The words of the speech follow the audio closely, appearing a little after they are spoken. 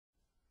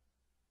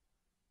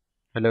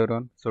Hello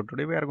everyone. So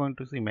today we are going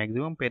to see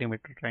maximum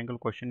perimeter triangle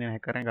question in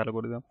Hackerrank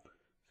algorithm.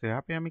 So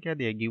यहाँ पे हमें क्या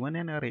दिया है, given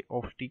an array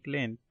of stick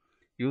length,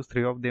 use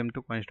three of them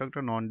to construct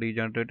a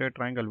non-degenerated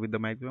triangle with the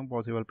maximum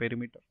possible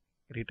perimeter.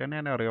 Return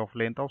an array of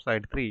length of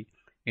side 3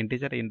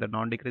 integer in the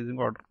non-decreasing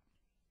order.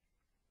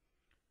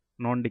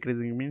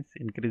 Non-decreasing means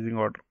increasing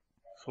order.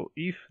 So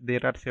if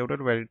there are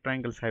several valid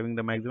triangles having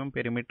the maximum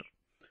perimeter,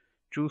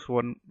 choose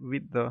one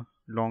with the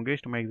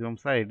longest maximum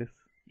sides.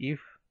 If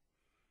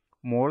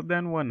more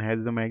than one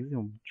has the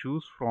maximum,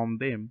 choose from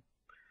them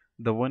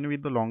the one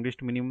with the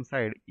longest minimum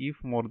side.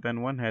 If more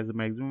than one has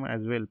maximum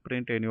as well,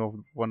 print any of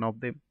one of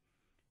them.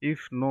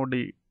 If no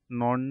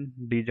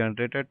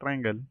non-degenerated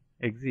triangle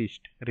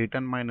exist,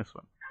 return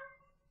 -1.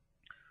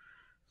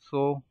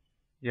 So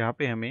यहाँ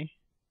पे हमें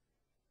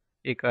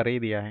एक अरे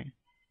दिया है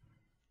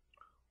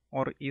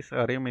और इस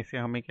अरे में से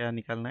हमें क्या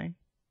निकालना है,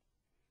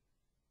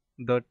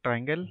 the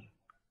triangle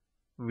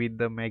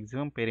with the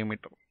maximum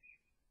perimeter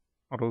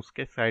और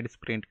उसके साइड्स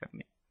प्रिंट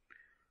करने.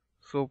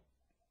 So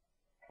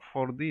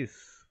for this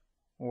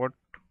what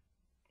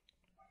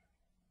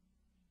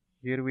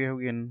here we have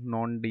again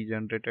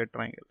non-degenerated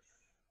triangles.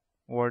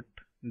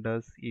 What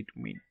does it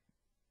mean?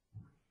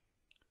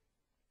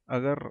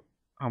 अगर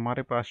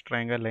हमारे पास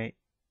ट्रायंगल है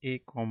ए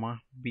comma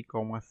B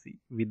comma C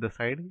with the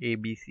side A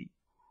B C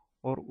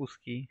और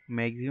उसकी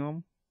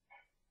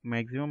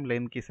maximum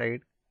length की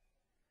side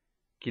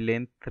की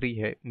लेंथ 3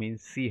 है,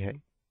 means सी है,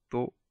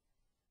 तो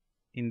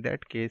in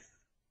that case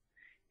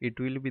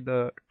it will be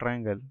the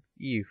triangle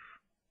if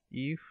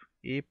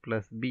A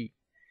plus B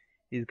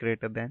is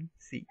greater than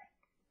सी.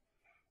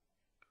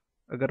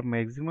 अगर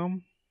maximum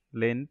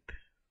length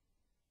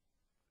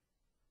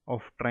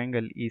of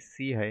triangle is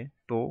सी है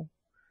तो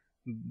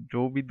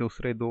जो भी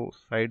दूसरे दो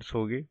साइड्स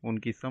होंगे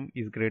उनकी सम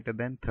is greater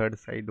than third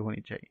side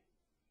होनी चाहिए.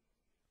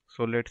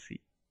 So let's see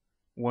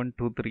 1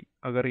 2 3.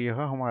 अगर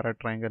यह हमारा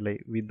ट्राइंगल है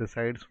with the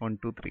sides 1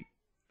 2 3,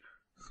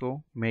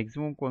 so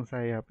maximum कौन सा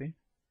है यहाँ पे,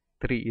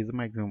 3 इज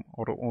मैक्सिमम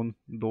और उन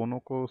दोनों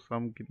को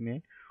सम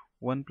कितने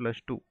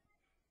 1+2.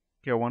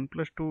 क्या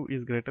 1+2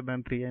 इज ग्रेटर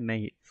देन 3 है?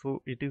 नहीं.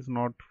 So it is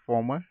not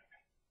form a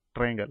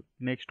triangle.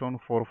 Next on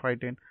 4 5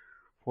 10.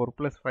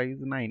 4+5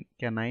 is 9.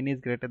 क्या 9 is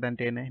greater than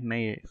 10 है?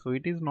 नहीं है. So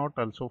it is not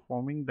also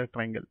forming the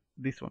triangle.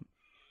 This one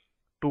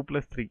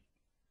 2+3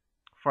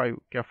 5.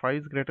 क्या 5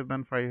 is greater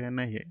than 5 है?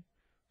 नहीं है.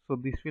 So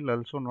this will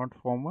also not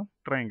form a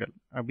triangle.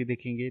 अभी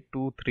देखेंगे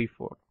 2 3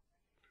 4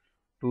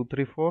 2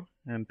 3 4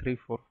 and 3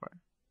 4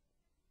 5.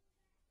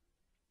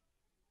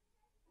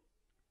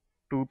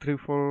 2 3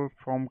 4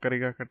 फॉर्म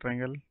करेगा का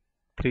triangle.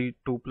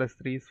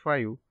 2+3 is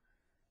 5.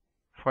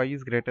 5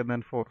 is greater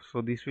than 4.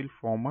 So this will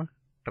form a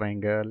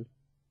triangle.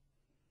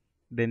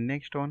 Then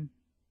next one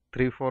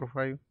 3 4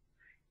 5,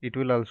 it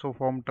will also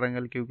form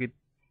triangle क्योंकि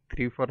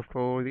 3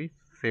 4 is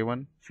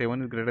 7.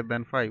 7 is greater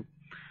than 5.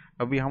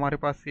 अभी हमारे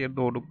पास ये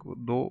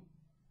दो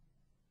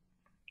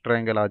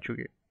triangle आ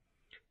चुके.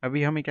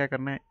 अभी हमें क्या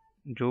करना है,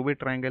 जो भी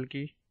ट्रायंगल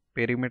की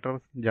पेरीमीटर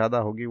ज़्यादा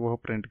होगी वह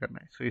प्रिंट करना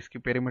है. सो इसकी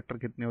पेरीमीटर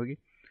कितनी होगी,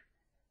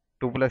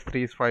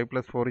 2+3 is 5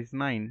 + 4 is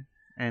 9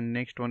 and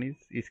next one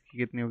is इसकी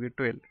कितनी होगी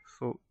 12.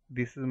 So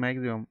this is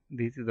maximum,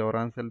 this is our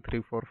answer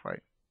 3 4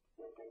 5.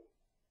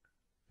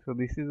 So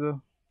this is a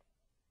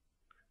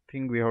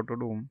thing we have to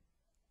do.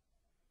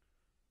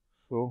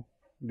 So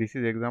this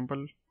is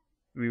example,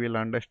 we will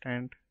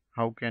understand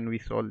how can we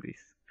solve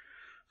this.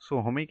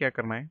 So हमें क्या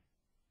करना है,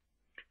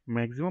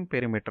 maximum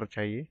perimeter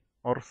चाहिए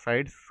और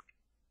sides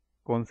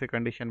कौन से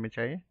condition में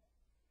चाहिए,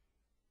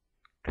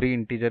 3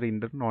 integer in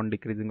the non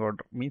decreasing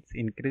order, means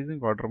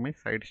increasing order में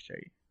साइड्स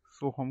चाहिए.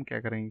 सो हम क्या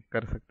करेंगे,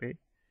 कर सकते हैं,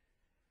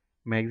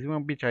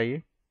 मैक्सिमम भी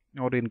चाहिए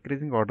और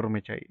इंक्रीजिंग ऑर्डर में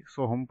चाहिए.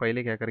 सो हम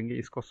पहले क्या करेंगे,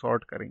 इसको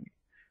सॉर्ट करेंगे.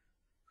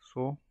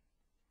 सो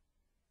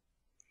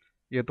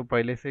ये तो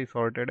पहले से ही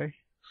सॉर्टेड है.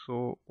 So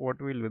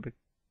what will be the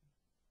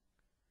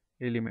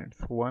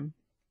elements 1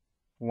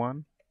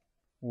 1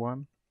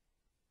 1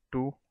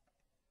 2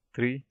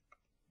 3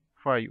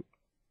 5.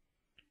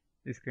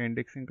 इसका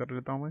इंडेक्सिंग कर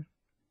लेता हूँ मैं,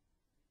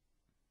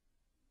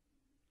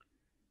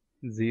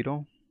 0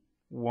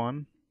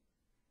 1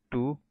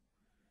 2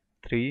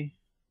 3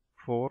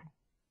 4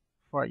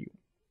 5.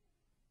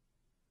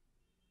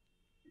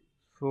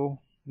 So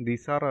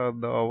these are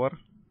our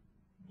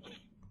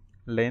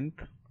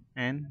length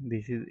and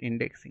this is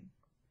indexing.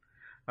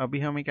 अभी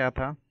हमें क्या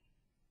था,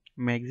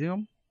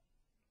 मैक्सिमम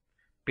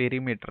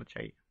पेरीमीटर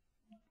चाहिए.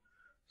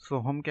 सो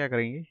हम क्या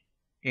करेंगे,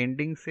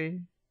 एंडिंग से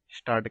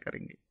स्टार्ट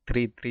करेंगे,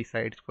 3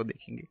 साइड्स को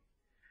देखेंगे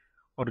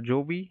और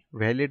जो भी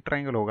वैलिड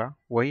ट्रायंगल होगा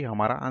वही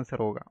हमारा आंसर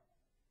होगा,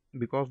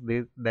 because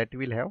that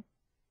will have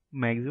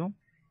maximum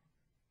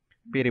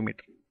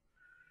perimeter.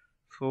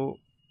 So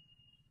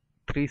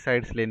 3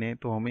 sides लेने हैं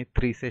तो हमें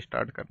 3 से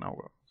स्टार्ट करना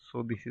होगा.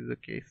 So this is the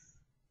case.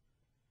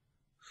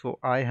 सो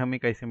आई हमें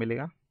कैसे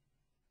मिलेगा,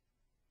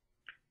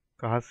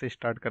 कहाँ से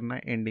स्टार्ट करना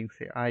है, एंडिंग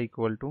से. I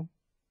equal to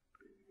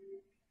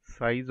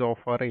size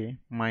of अरे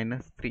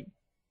 -3.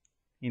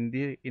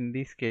 in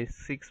this case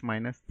 6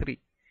 - 3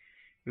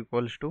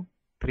 equals to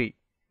 3.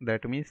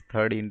 That means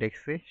third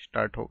index से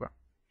स्टार्ट होगा.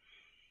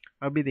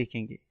 अभी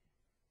देखेंगे,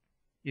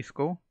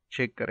 इसको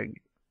चेक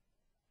करेंगे.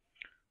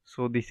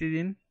 So this is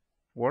in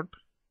what,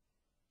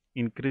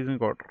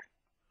 increasing order.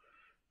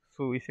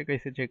 सो इसे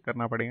कैसे चेक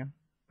करना पड़ेगा,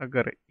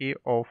 अगर ए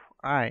of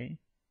I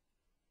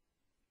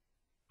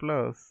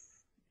plus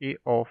A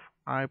of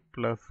I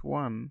plus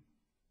one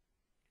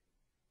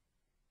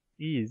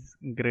is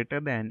greater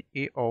than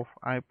a of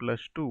I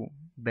plus 2,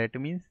 that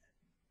means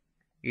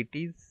it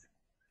is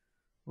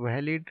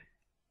valid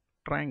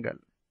triangle।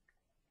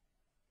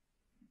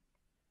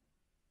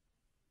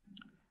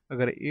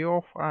 अगर a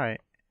of I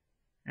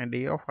and a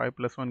of I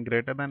plus 1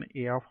 greater than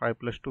a of I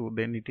plus 2,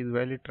 then it is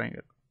valid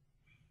triangle।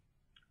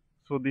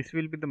 So this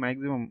will be the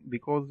maximum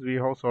because we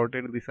have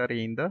sorted this array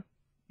in the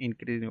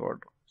increasing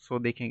order। so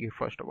देखेंगे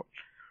first of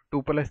all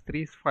 2 plus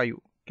 3 is 5,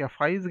 क्या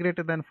 5 is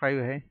greater than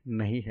 5 है,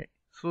 नहीं है।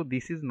 so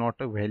this is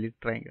not a valid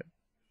triangle।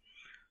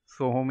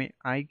 so हमें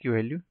I की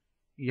value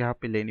यहाँ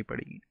पे लेनी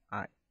पड़ेगी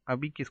I।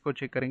 अभी किसको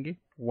चेक करेंगे,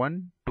 1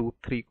 2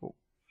 3 को,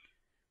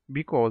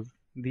 because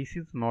this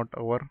is not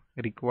our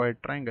required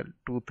triangle.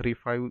 2 3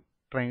 5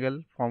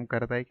 triangle form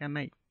करता है क्या,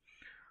 नहीं।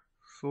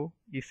 सो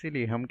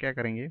इसीलिए हम क्या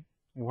करेंगे,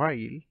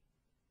 while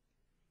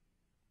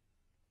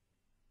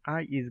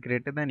I is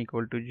greater than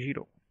equal to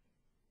 0,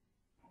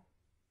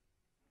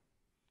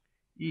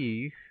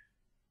 if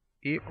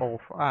a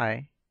of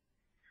I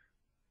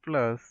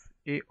plus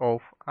a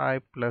of I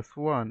plus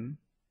 1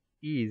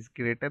 is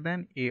greater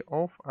than a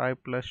of I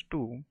plus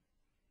 2,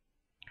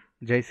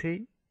 जैसे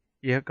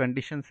यह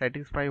कंडीशन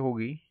सेटिस्फाई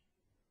होगी,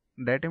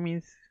 that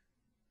means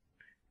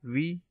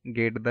we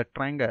get the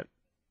triangle।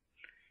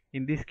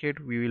 in this case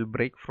we will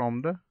break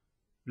from the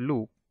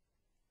loop,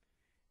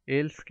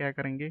 else क्या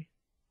करेंगे,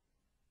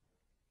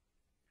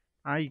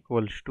 I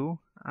equals to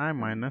I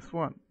minus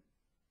 1।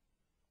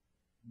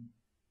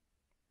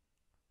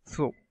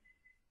 सो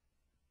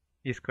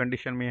इस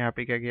condition में यहाँ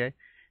पे क्या किया है,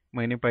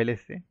 मैंने पहले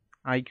से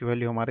I की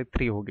वैल्यू हमारे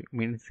 3 होगी,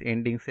 मीन्स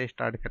एंडिंग से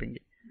स्टार्ट करेंगे।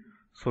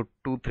 सो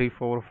 2 3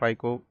 4 5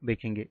 को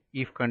देखेंगे,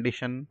 इफ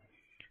कंडीशन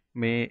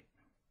में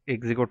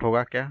एग्जीक्यूट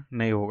होगा क्या,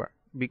 नहीं होगा,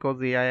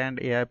 because A I and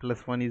A I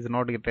plus 1 is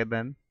not greater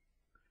than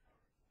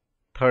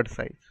third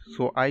size.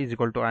 So I is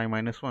equal to I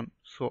minus 1।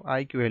 So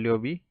I की वैल्यू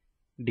अभी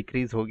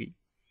डिक्रीज होगी,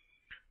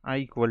 I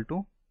इक्वल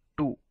टू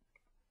 2।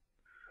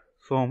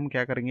 सो हम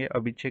क्या करेंगे,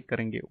 अभी चेक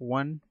करेंगे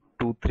 1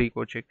 2 3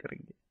 को चेक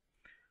करेंगे।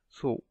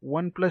 सो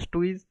 1 plus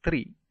 2 is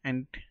 3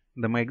 and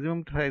the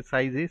maximum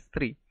size is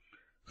 3।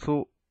 So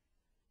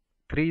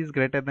 3 is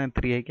greater than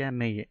 3 है क्या,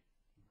 नहीं है।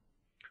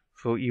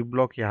 सो ई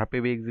ब्लॉक यहाँ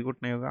पे भी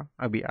एग्जीक्यूट नहीं होगा,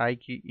 अभी I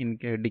की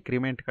इनके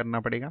डिक्रीमेंट करना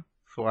पड़ेगा।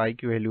 सो I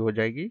की वैल्यू हो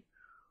जाएगी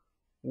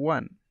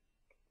 1।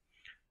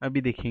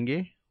 अभी देखेंगे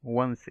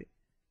 1 से,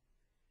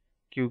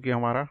 क्योंकि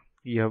हमारा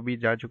यह भी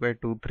जा चुका है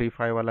 2 3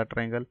 5 वाला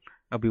ट्रायंगल,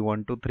 अभी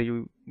 1 2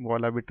 3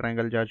 वाला भी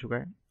ट्रायंगल जा चुका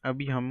है।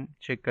 अभी हम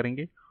चेक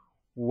करेंगे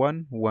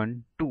 1 1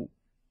 2।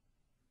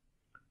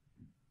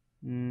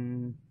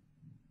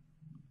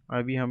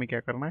 अभी हमें क्या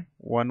करना है,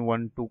 1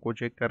 1 2 को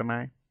चेक करना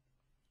है।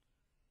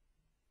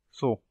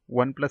 सो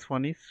 1 plus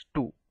 1 is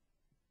 2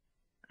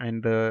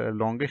 and the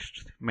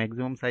longest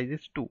maximum size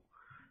is 2।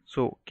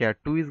 सो क्या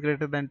 2 is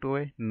greater than 2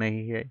 है,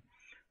 नहीं है।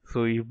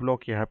 सो if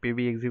ब्लॉक यहाँ पे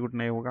भी एग्जीक्यूट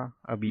नहीं होगा,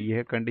 अभी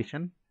यह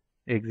कंडीशन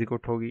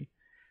एग्जीक्यूट होगी।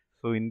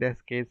 सो in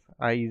this case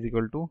I is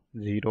equal to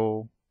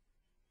 0,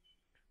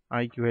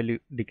 I की वैल्यू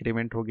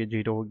डिक्रीमेंट होगी,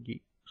 0 होगी।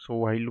 सो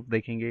वही लूप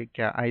देखेंगे,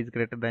 क्या I इज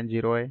ग्रेटर देन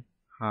 0 है,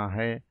 हाँ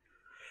है।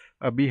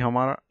 अभी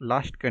हमारा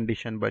लास्ट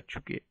कंडीशन बच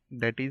चुकी है,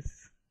 दैट इज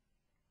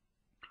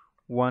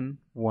 1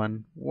 1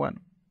 1।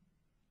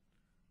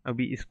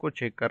 अभी इसको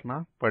चेक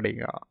करना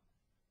पड़ेगा।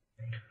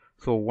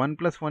 सो 1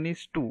 plus 1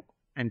 is 2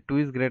 and 2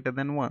 is greater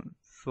than 1।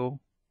 सो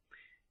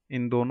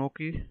इन दोनों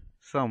की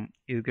सम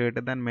इज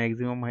ग्रेटर देन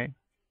मैक्सिमम है।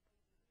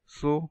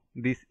 So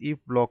this if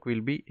block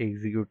will be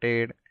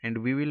executed and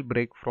we will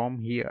break from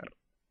here,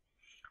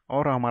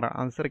 और हमारा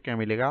आंसर क्या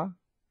मिलेगा,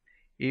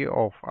 ए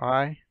of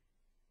I,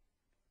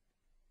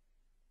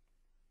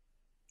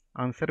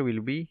 answer will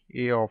be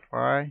A of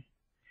I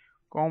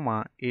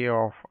comma A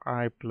of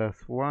I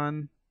plus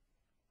 1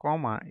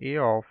 comma A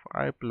of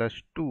I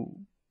plus 2।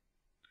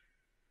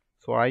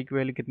 सो आई की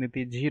value कितनी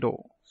थी, 0।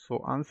 So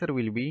answer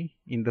will be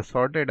in the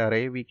sorted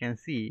अरे we can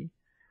see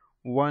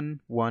 1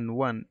 1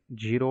 1,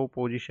 0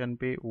 position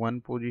पे, 1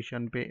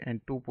 position पे and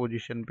 2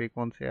 position पे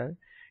कौन से आए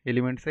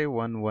एलिमेंट्स है,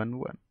 1 1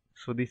 1।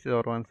 So this is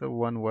our answer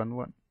 1 1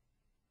 1।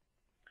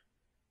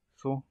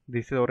 So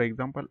this is our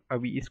example.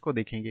 अभी इसको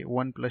देखेंगे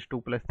 1 plus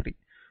 2 plus 3।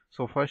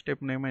 So first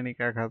step में मैंने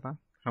क्या कहा था,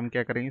 हम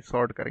क्या करेंगे,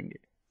 सॉर्ट करेंगे।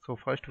 So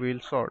first we will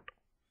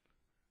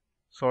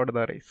sort the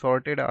अरे,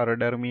 सॉर्टेड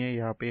ऑर्डर में है,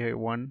 यहाँ पे है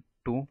 1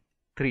 2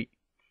 3।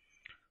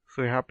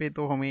 सो यहाँ पे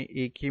तो हमें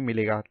एक ही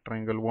मिलेगा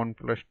ट्रायंगल 1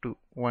 plus 2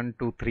 1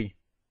 2 3।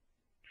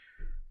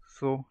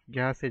 सो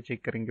यहाँ से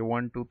चेक करेंगे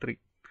 1 2 3,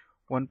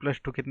 1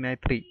 plus 2 कितने आए,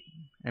 3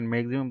 and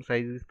maximum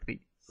size is 3।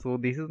 So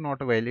this is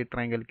not a valid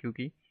triangle,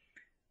 क्योंकि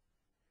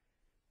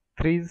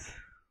 3 इज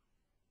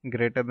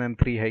ग्रेटर देन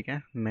 3 है क्या,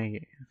 नहीं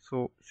है।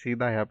 सो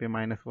सीधा यहाँ पे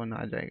 -1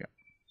 आ जाएगा।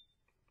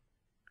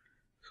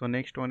 So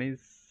next one is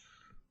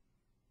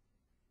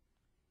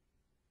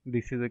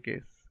this is a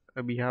case.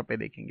 अभी यहाँ पे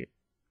देखेंगे।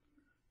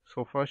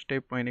 सो फर्स्ट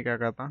स्टेप मैंने क्या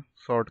कहा था,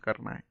 सॉर्ट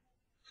करना है।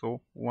 सो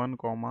 1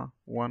 कॉमा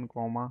 1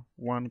 कॉमा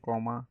 1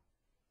 कॉमा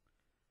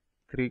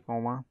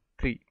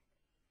 3,3।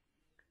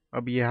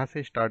 अब यहाँ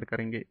से स्टार्ट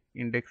करेंगे,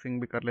 इंडेक्सिंग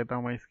भी कर लेता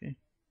हूँ मैं इसकी।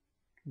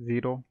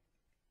 0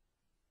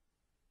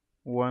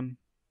 1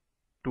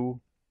 2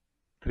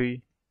 3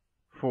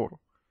 4।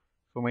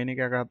 तो मैंने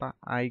क्या कहा था,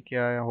 आई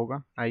क्या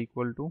होगा, I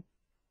equal to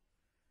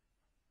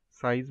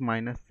size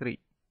 -3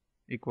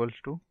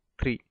 equals to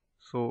 3।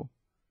 So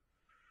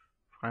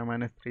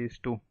 5 - 3 is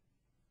 2।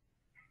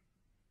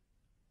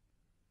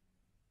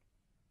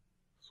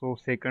 So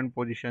second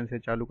position से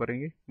चालू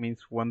करेंगे,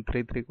 मीन्स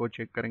 133 को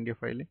चेक करेंगे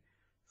पहले।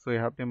 सो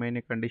यहाँ पे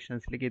मैंने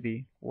कंडीशंस लिखी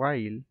थी,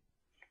 while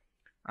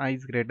I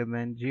is greater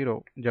than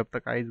 0, जब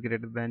तक आई इज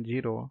ग्रेटर देन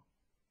 0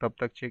 तब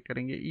तक चेक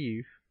करेंगे।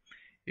 If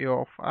A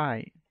of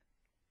I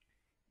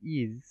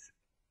is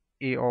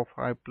a of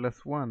I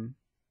plus 1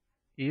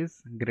 is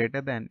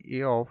greater than a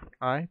of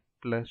I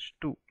plus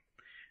 2,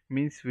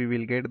 means we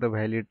will get the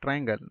valid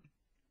triangle.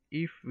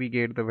 If we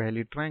get the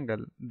valid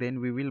triangle, then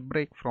we will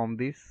break from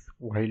this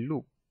while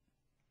loop.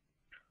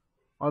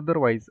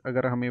 Otherwise,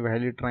 अगर हमें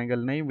valid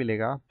triangle नहीं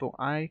मिलेगा तो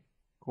I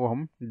को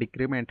हम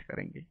decrement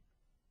करेंगे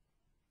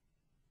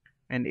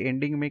and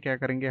ending में क्या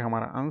करेंगे,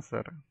 हमारा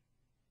आंसर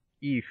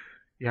इफ,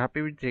 यहाँ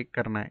पे भी चेक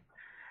करना है।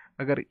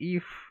 अगर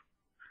इफ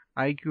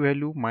आई की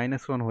वैल्यू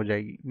 -1 हो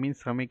जाएगी,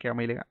 मीन्स हमें क्या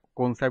मिलेगा,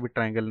 कौन सा भी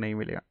ट्राइंगल नहीं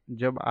मिलेगा।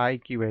 जब आई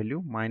की वैल्यू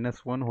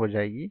 -1 हो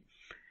जाएगी,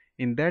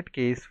 in that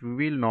case we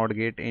will not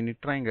get any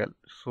triangle.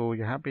 सो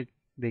यहाँ पे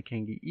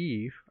देखेंगे,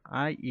 if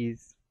I is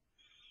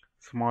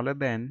smaller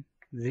than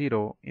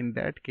 0, in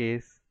that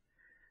case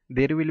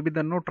there will be the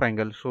no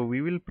triangle, so we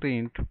will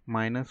print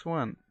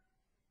 -1।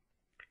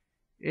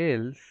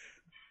 Else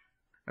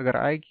अगर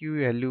आई की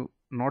वैल्यू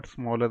not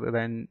smaller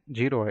than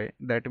 0 है,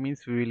 that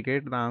means we will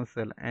get the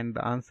answer, and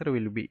the answer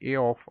will be a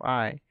of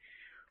I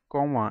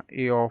comma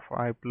a of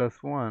I plus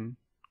 1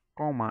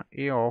 comma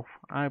a of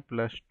I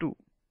plus 2.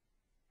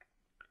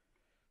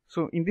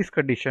 So in this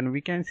condition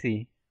we can see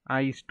I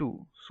is 2,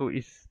 so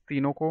इस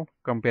तीनों को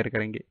compare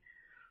करेंगे।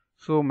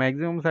 So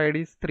maximum side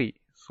is 3,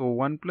 so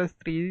 1 plus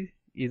 3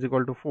 is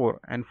equal to 4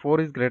 and 4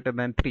 is greater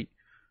than 3.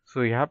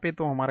 So यहाँ पे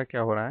तो हमारा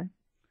क्या हो रहा है,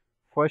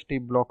 फर्स्ट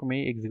इफ ब्लॉक में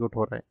एग्जीक्यूट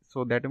हो रहा है।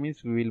 So that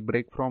means we will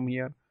break from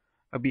here.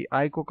 अभी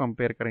आई को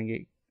कंपेयर करेंगे,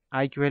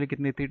 आई की वैल्यू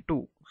कितनी थी 2,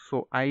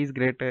 सो I is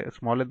great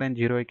smaller than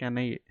 0 है क्या,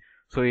 नहीं है।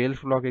 सो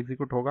एल्स ब्लॉक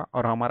एग्जीक्यूट होगा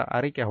और हमारा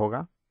आर क्या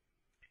होगा,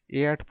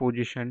 ए eight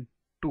position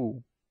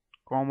 2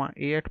 comma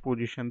A eight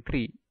position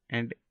 3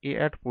 and A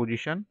eight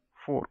position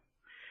 4।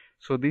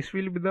 So this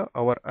will be the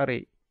our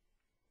अरे,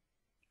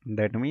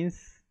 that means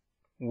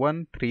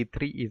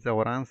 133 is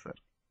our answer.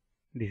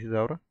 This is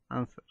our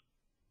answer.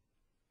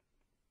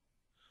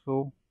 So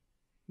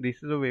this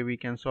is the way we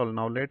can solve.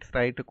 Now let's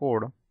write a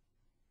code.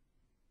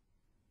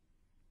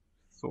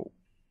 So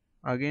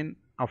again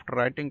after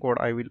writing code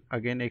I will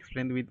again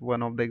explain with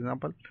one of the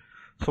example.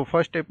 So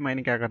first step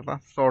मैंने क्या करता,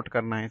 sort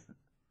करना है।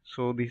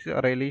 So this is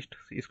array list,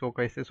 इसको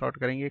कैसे sort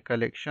करेंगे,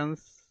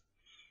 collections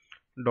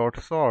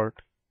dot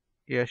sort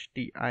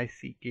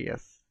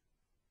STICKS,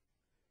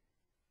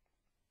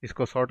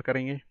 इसको sort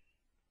करेंगे।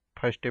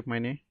 फर्स्ट स्टेप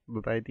मैंने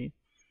बताई थी।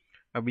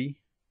 अभी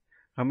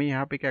हमें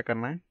यहाँ पे क्या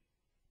करना है,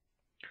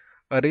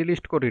 अरे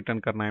लिस्ट को रिटर्न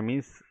करना है,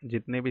 मीन्स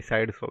जितने भी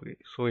साइड्स हो गए।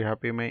 सो यहाँ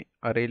पे मैं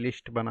अरे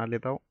लिस्ट बना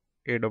लेता हूँ,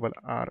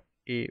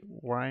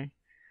 ARRAY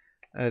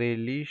अरे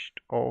list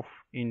of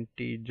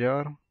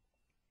integer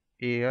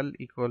AL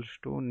equals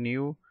to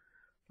new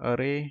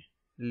अरे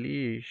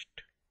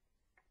list.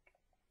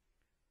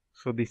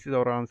 So this is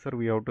our answer,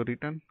 we have to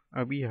return.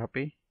 अभी यहाँ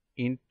पे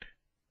int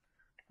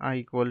I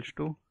equals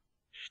two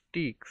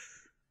sticks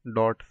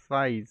dot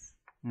size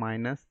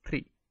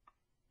 -3।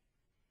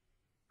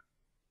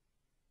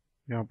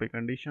 यहाँ पे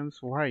conditions,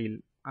 while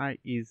I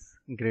is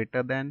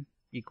greater than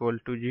equal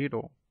to 0,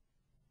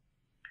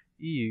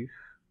 if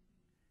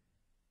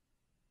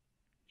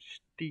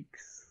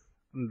sticks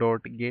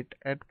dot get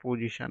at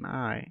position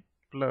I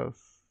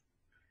plus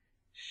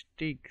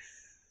sticks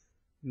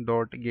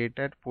dot get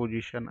at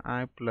position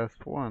I plus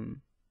 1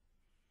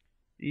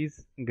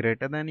 is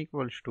greater than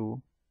equals to,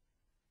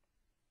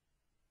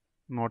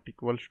 not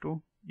equals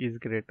to, is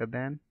greater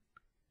than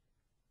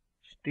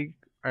stick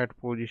at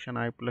position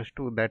I plus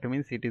 2, that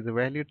means it is a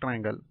valid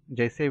triangle।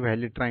 जैसे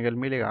valid triangle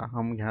मिलेगा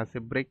हम यहाँ से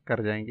break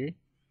कर जाएंगे।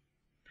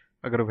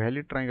 अगर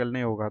valid triangle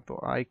नहीं होगा तो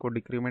आई को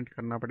डिक्रीमेंट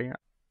करना पड़ेगा।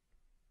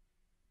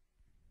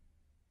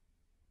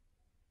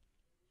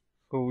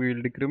 So we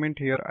will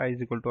decrement here I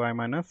is equal to I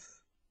minus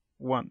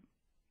 1।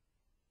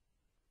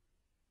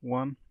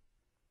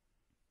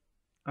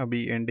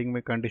 अभी एंडिंग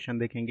में कंडीशन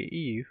देखेंगे,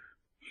 if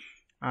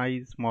I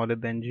is smaller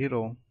than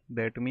 0,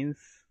 that means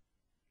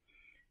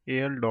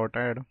AL dot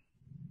add,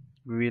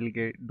 we will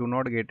do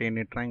not get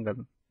any triangle,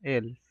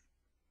 else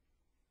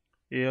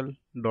AL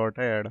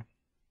dot add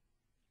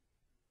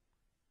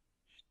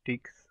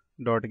sticks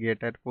dot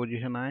get at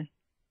position I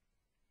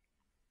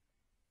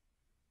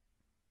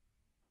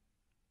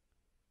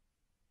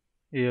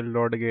AL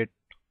dot get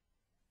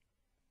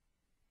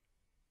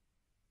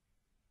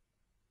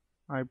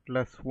I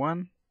plus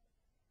 1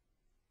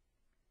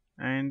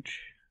 and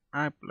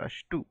I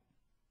plus 2,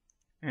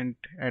 and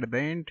at the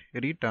end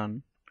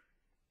return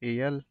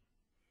al.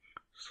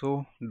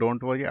 So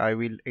don't worry, I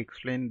will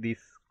explain this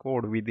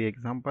code with the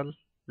example.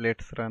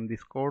 Let's run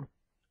this code.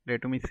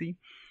 Let me see.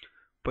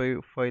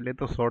 पहले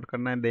तो sort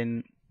करना है,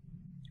 then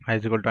I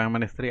is equal to I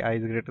minus 3, I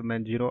is greater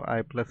than 0,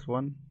 I plus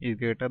 1 is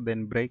greater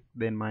than break,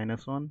 then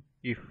minus 1,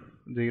 if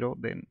 0,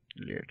 then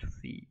let's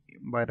see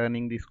by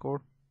running this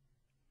code.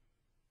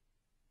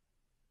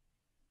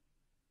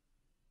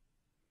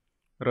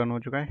 Run हो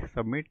चुका है,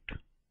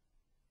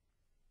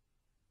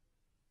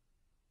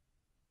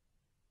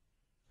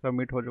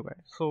 submit हो चुका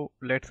है. So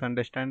let's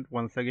understand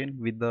once again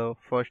with the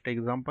first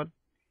example.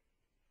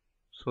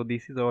 So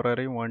this is our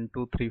array 1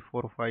 2 3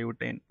 4 5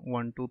 10,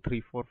 1 2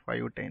 3 4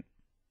 5 10.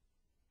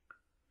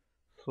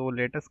 So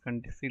let us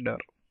consider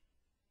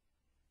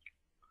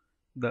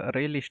the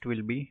array list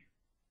will be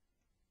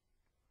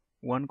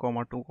 1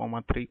 comma 2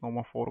 comma 3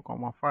 comma 4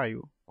 comma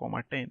 5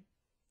 comma 10.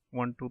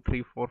 1 2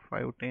 3 4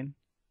 5 10.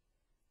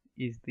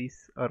 Is this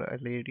our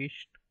array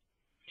list?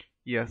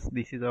 Yes,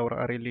 this is our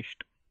array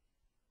list.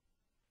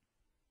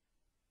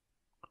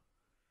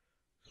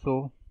 So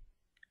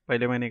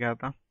पहले मैंने कहा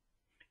था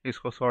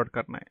इसको sort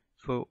करना है.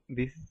 So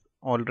this is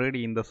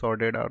already in the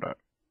sorted order.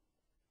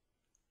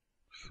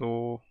 So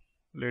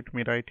let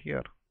me write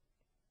here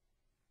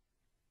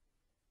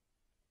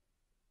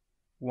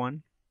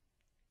 1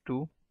 2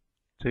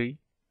 3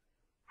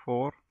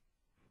 4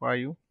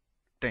 5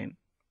 10.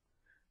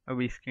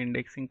 अब इसकी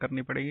indexing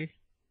करनी पड़ेगी.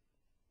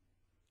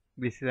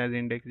 This is as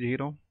index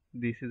 0,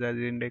 this is as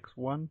index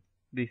 1,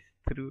 this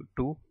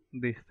 2,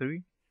 this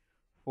 3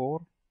 4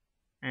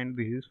 and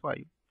this is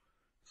 5.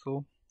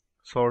 So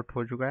sort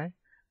हो चुका है.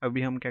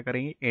 अभी हम क्या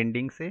करेंगे,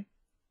 एंडिंग से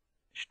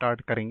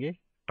स्टार्ट करेंगे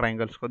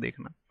ट्राइंगल्स को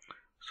देखना.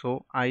 सो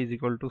i is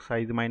equal to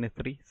size minus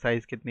 3.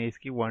 Size कितनी है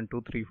इसकी 1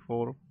 2 3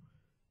 4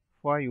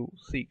 5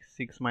 6,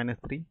 6 minus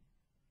 3.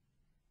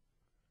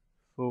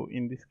 So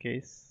in this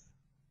case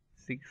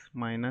 6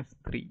 minus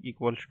 3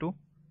 equals to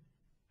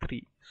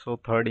 3. So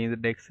third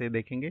index से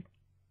देखेंगे.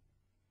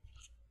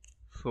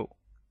 सो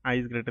i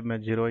इज ग्रेटर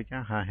देन 0 है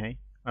क्या? हाँ है.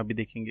 अभी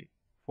देखेंगे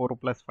 4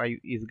 प्लस 5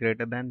 इज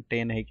ग्रेटर देन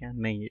 10 है क्या?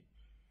 नहीं है.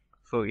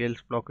 सो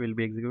else block will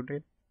be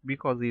executed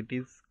because it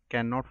is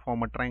can not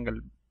form a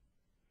triangle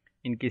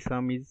इनकी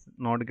सम is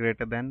not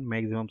greater than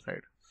maximum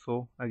side. So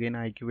again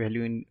I की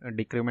वैल्यू इन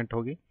डिक्रीमेंट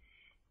होगी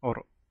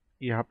और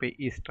यहाँ पे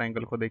इस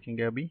ट्राइंगल को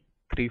देखेंगे अभी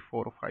 3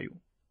 4 5.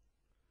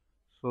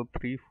 सो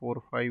 3 4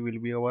 5 will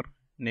be our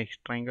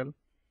next triangle.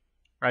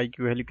 आई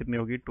की वैल्यू कितनी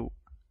होगी 2.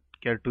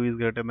 क्या 2 इज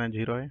ग्रेटर देन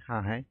 0 है?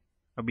 हाँ है.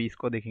 अभी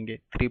इसको देखेंगे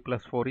 3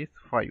 plus 4 is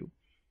 5.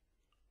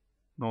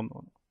 No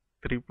no,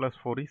 3 plus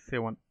 4 is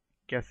 7.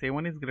 क्या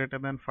 7 इज ग्रेटर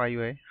देन 5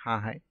 है?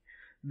 हाँ है.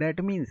 That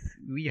means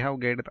we have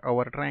get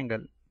our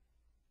triangle.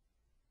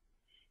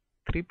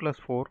 3 plus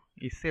 4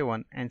 is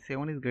 7 and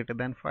 7 is greater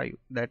than 5.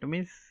 That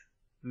means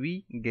we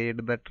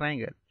get the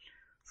triangle.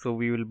 So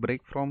we will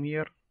break from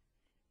here.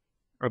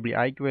 अभी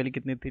i की value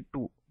कितनी थी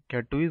 2.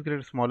 क्या 2 is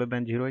greater smaller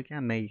than 0 है क्या?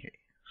 नहीं है.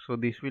 So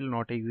this will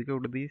not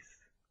execute this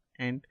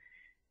and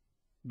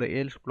the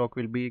else block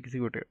will be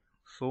executed.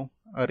 So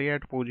array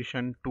at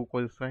position 2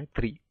 को है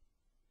 3.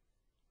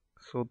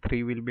 So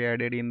 3 will be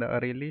added in the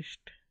array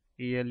list.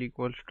 al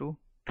equals to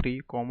 3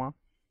 comma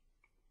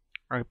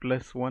I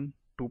plus 1.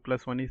 2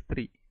 plus 1 is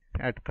 3.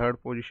 At third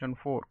position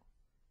 4.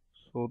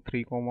 So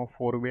 3 comma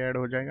 4 भी add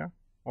हो जाएगा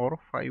और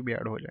 5 भी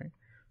add हो जाएगा.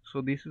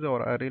 So this is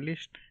our array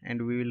list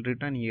and we will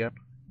return here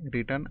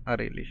return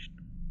array list.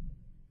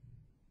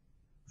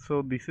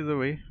 So this is the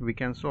way we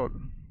can solve.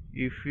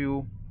 If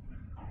you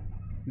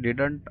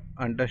didn't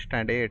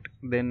understand it,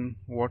 then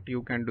what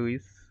you can do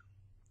is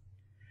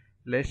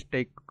let's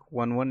take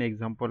one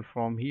example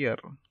from here.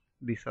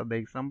 These are the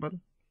example.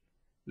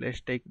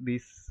 Let's take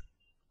this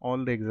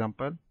all the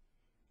example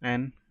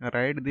and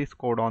write this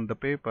code on the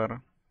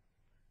paper,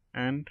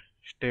 and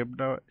step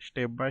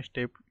by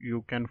step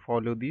you can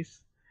follow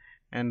this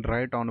and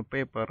write on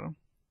paper,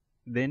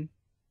 then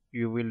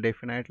you will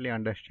definitely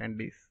understand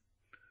this.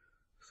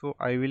 So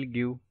I will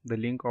give the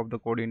link of the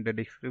code in the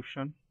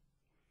description.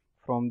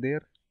 From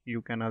there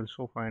you can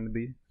also find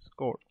this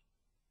code.